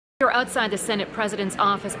We're outside the Senate President's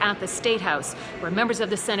office at the State House, where members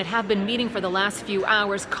of the Senate have been meeting for the last few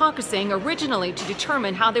hours, caucusing originally to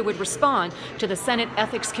determine how they would respond to the Senate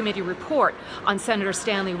Ethics Committee report on Senator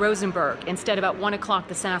Stanley Rosenberg. Instead, about 1 o'clock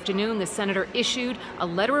this afternoon, the senator issued a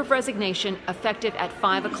letter of resignation effective at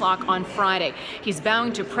 5 o'clock on Friday. He's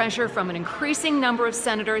bowing to pressure from an increasing number of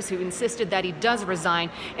senators who insisted that he does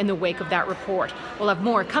resign in the wake of that report. We'll have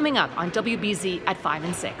more coming up on WBZ at 5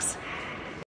 and 6.